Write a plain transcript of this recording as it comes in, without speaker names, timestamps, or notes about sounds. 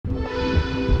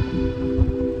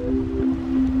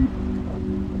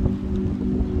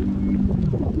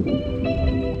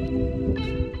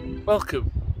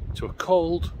Welcome to a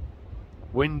cold,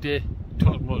 windy,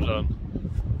 talk mud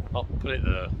on. I'll put it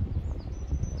there.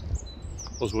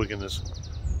 Us Wigginers.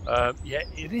 Yeah,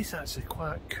 it is actually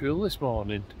quite cool this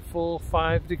morning.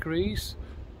 4-5 degrees.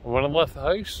 And when I left the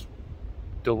house,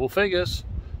 double figures.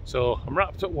 So I'm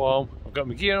wrapped up warm. I've got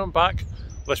my gear on back.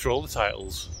 Let's roll the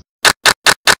titles.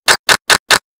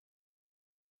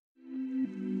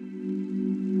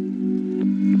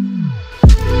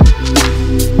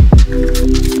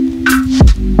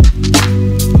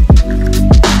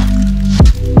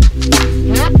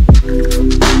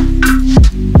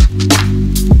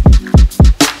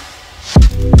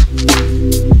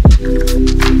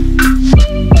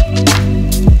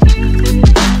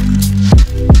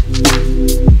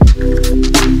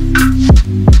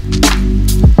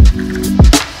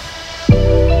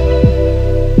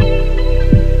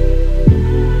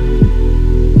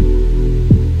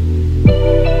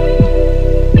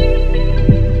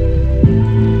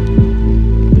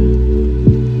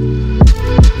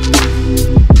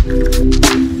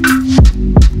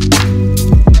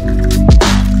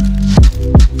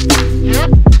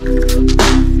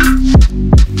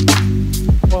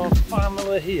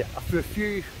 Here after a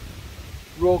few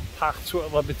rogue paths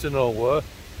that led me to nowhere.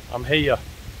 I'm here,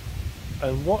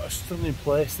 and what a stunning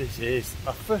place this is.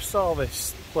 I first saw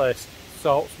this place,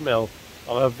 Staups Mill,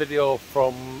 on a video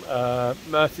from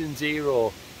Martin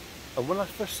Zero, and when I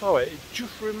first saw it, it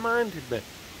just reminded me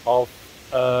of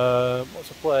what's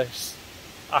a place,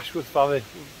 Ashworth Valley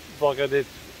vlog I did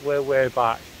way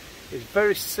back. It's a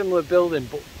very similar building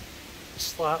but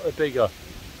slightly bigger,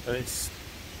 and it's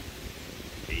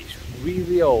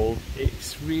really old.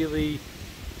 It's really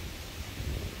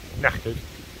knackered,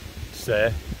 to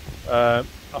say. I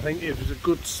think it was a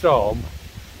good storm.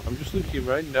 I'm just looking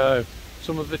right now.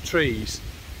 Some of the trees,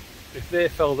 if they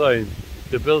fell down,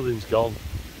 the building's gone.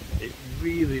 It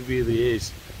really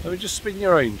is. Let me just spin you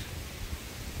around.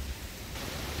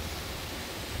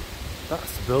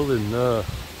 That's the building there.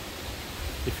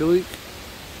 If you look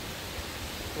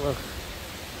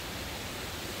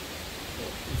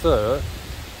there,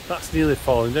 that's nearly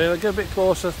falling down. I'll get a bit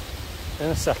closer in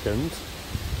a second.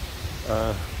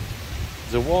 There's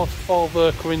a waterfall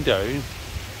there coming down,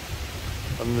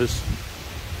 and there's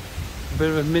a bit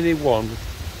of a mini one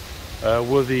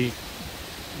where the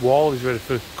wall is ready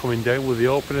for coming down, where the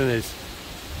opening is.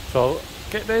 So I'll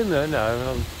get down there now and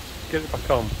I'll get it back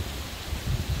on.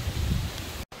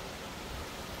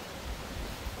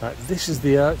 Right, this is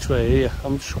the archway here.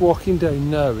 I'm just walking down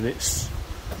now, and it's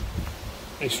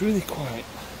really quite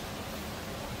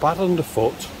bad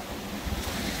underfoot,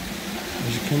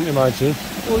 as you can imagine.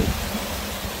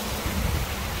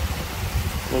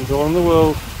 Wonder in the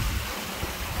world.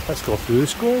 Let's go through the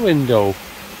square window.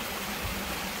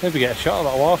 Maybe get a shot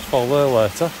of that waterfall there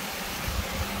later.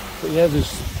 But yeah,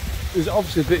 there's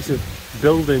obviously bits of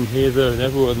building here, there, and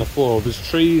everywhere on the floor. There's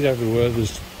trees everywhere.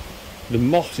 The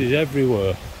moss is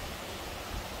everywhere.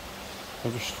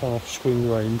 I'm just trying to swing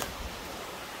around.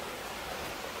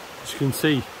 As you can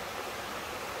see,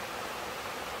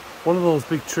 one of those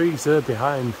big trees there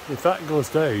behind, if that goes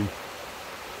down,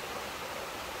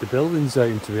 the building's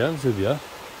down, to be honest with you.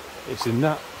 It's in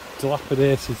that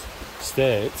dilapidated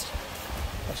state.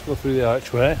 Let's go through the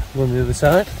archway, go on the other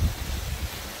side.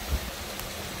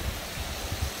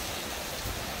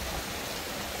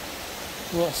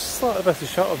 Well, that's a slightly better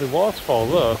shot of the waterfall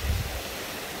there.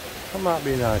 That might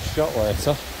be a nice shot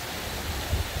later.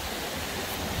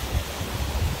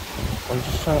 I'm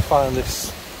just trying to find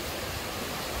this.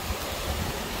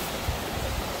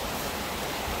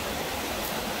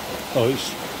 Oh,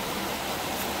 it's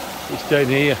down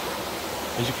here.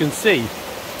 As you can see,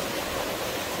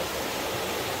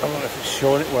 I don't know if it's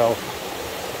showing it well.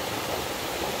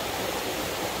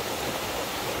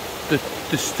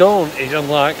 The stone is on,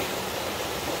 like,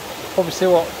 probably say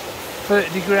what,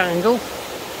 30-degree angle,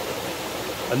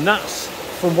 and that's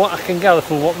from what I can gather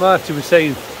from what Marty was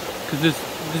saying, because there's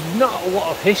not a lot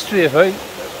of history about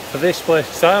for this place,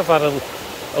 because I've had a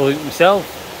look myself.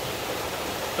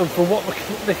 And from what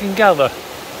they can gather,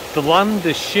 the land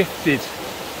has shifted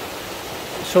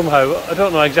somehow. I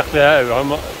don't know exactly how, I'm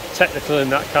not technical in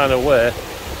that kind of way.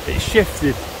 It's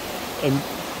shifted, and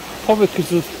probably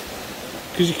because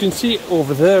you can see it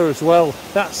over there as well.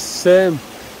 That's the same.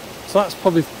 So that's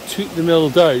probably took the mill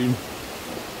down.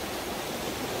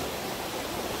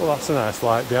 Well, that's a nice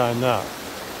light behind that.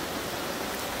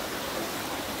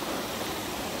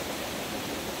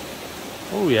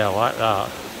 Oh yeah, I like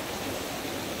that.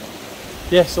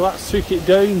 Yeah, so that's took it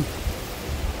down,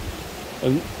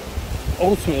 and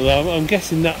ultimately I'm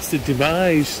guessing that's the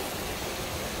demise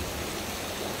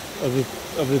of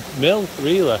the mill,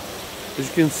 really. As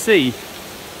you can see,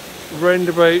 round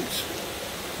about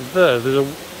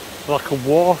there's like a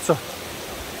water.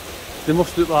 They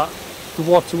must look like the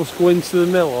water must go into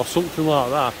the mill or something like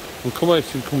that and come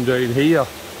out and come down here.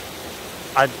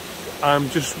 I'm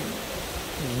just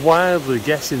wildly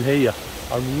guessing here.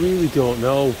 I really don't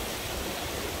know.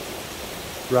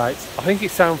 Right, I think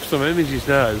it's time for some images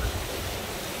now.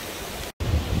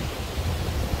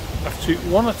 I've took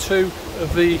one or two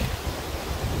of the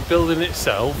building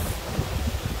itself,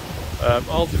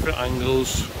 all different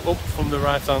angles, up from the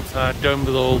right hand side, down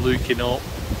below looking up.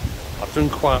 I've done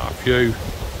quite a few,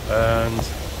 and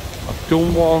I've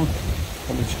done one.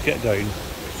 Let me just get down.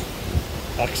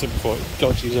 Like I said before,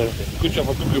 don't use anything. Good job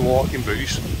I've got my walking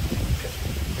boots.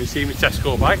 You see my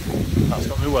Tesco bag? That's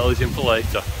got my wellies in for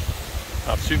later.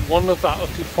 I've took one of that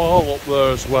little fall up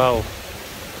there as well.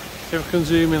 See if I can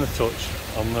zoom in a touch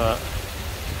on that.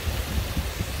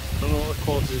 Don't know what the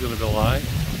quality is going to be like,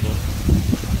 but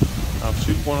I've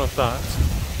took one of that.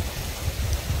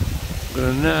 I'm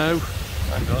going to now,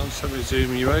 hang on, so I'm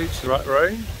zooming you out right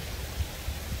round.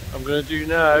 I'm going to do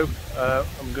now,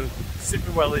 I'm going to sit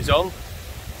my wellies on.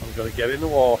 I'm going to get in the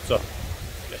water,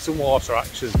 get some water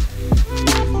action.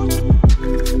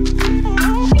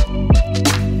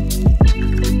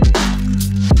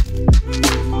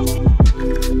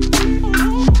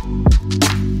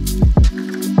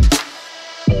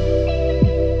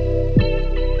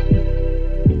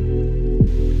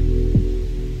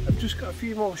 I've just got a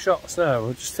few more shots now.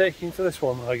 I'm just taking for this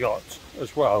one that I got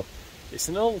as well. It's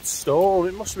an old stone,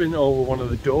 it must have been over one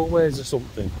of the doorways or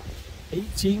something.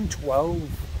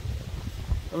 1812.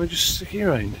 Let me just stick it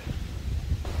around.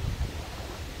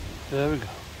 There we go.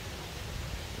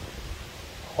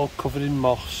 All covered in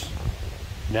moss.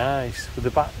 Nice. With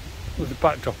the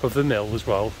backdrop of the mill as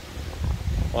well.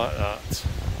 Like that.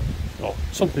 Oh,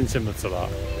 something similar to that.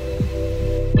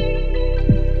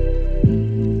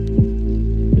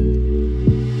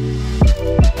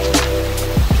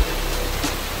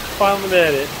 Finally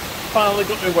made it. Finally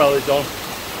got my wellies on.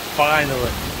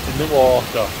 Finally. In the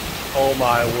water. Oh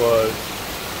my word.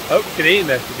 I hope you can hear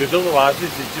me, because otherwise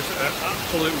this is just an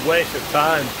absolute waste of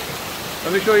time.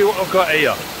 Let me show you what I've got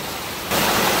here.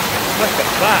 Look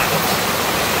at that.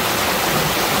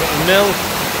 Got a mill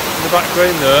in the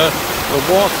background there, the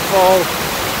waterfall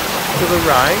to the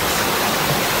right.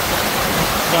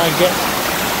 I get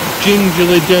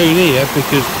gingerly down here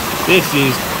because this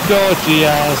is dodgy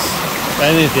as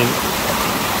anything.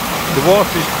 The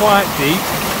water is quite deep.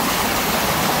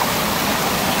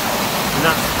 And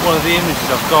that's one of the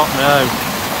images I've got now.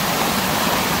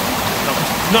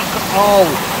 Not got all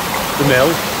the mill.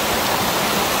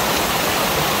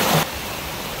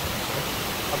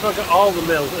 I've not got all the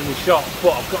mill in the shot,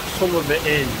 but I've got some of it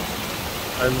in.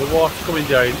 And the water coming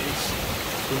down, it's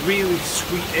a really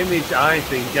sweet image, I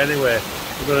think, anyway.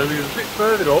 We're going to move a bit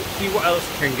further up, see what else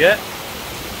I can get.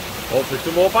 Hopefully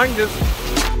some more bangers.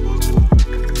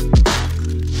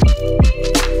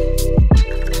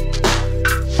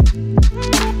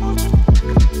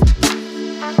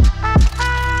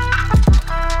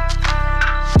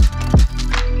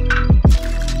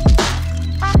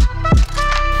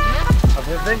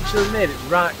 Eventually made it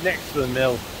right next to the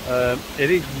mill. It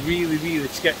is really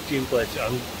sketchy in places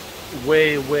and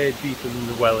way deeper than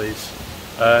the well is.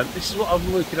 This is what I'm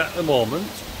looking at the moment.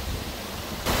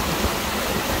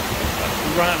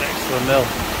 That's right next to the mill.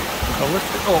 I'll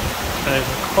lift it up and there's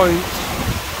a point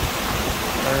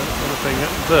on the thing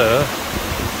up there.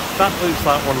 That looks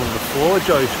like one of the floor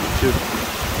joists which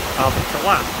have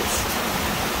collapsed,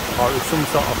 or it was some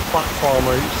sort of platform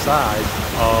outside,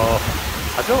 or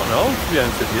I don't know, to be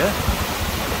honest with you.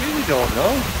 I really don't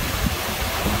know.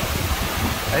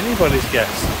 Anybody's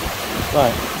guess.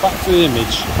 Right, back to the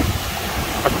image.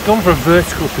 I've gone for a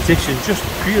vertical position just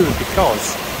purely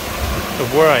because of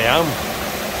where I am.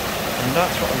 And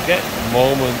that's what I'm getting at the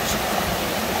moment.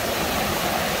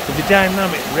 With the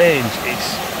dynamic range,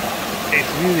 it's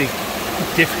really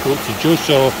difficult to judge,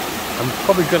 so I'm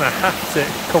probably going to have to take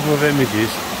a couple of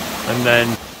images and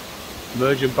then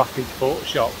merge them back into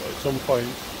Photoshop at some point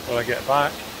when I get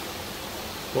back.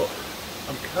 But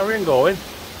I'm carrying going.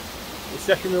 It's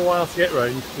taking me a while to get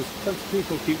round because plenty of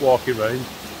people keep walking round.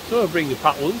 So I bring your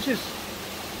packed lunches.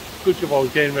 Good job I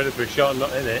was getting ready for a shot and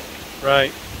not in it.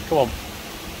 Right, come on,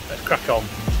 let's crack on.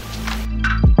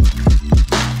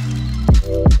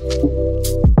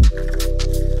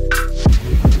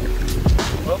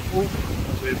 Well,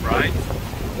 that's a bit bright.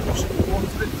 Just walk a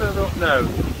bit further up now.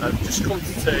 I've just come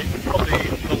to take probably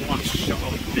the last shot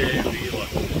of the day, really.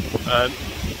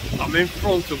 I'm in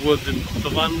front of where the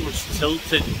land was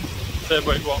tilted, say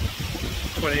about what,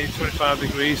 20-25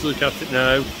 degrees, look at it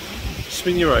now.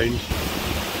 spin you around.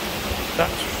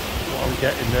 That's what I'm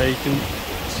getting there. You can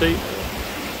see,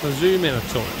 I'll zoom in a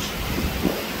touch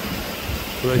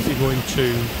without it going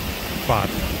too bad.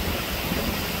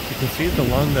 You can see the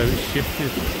land how it's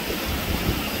shifted.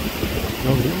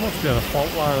 No, it must be on a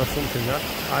fault line or something.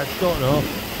 I don't know.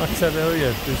 Like I said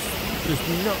earlier,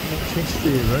 there's not much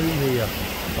history around here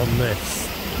on this.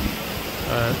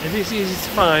 It is easy to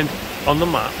find on the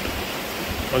map,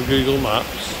 on Google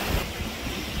Maps,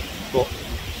 but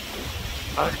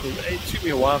it took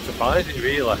me a while to find it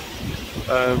really.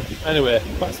 Anyway,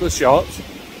 back to the shots.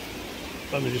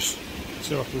 Let me just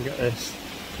see if I can get this.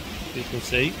 You can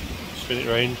see, spin it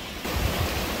round.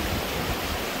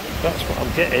 That's what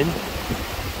I'm getting.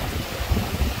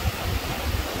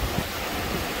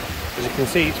 As you can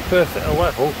see, it's perfectly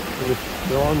level with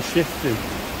the lawn shifting.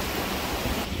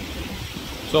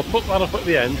 So I'll put that up at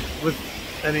the end with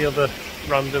any other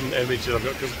random images I've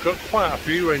got, because I've got quite a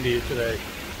few around here today.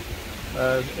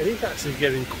 It is actually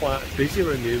getting quite busy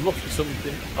around here. There must be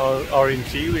something, or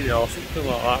interior or something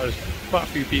like that. There's quite a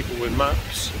few people with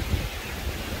maps.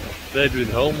 They're doing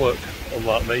homework,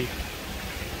 unlike me.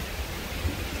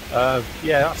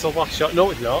 Yeah, that's the last shot.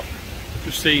 No, it's not.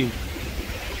 Just seen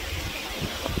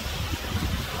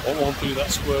one through that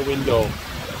square window.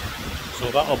 So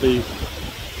that'll be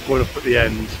going up at the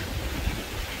end.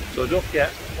 So don't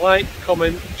forget, like,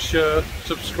 comment, share,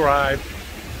 subscribe.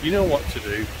 You know what to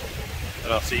do.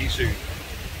 And I'll see you soon.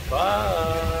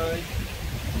 Bye.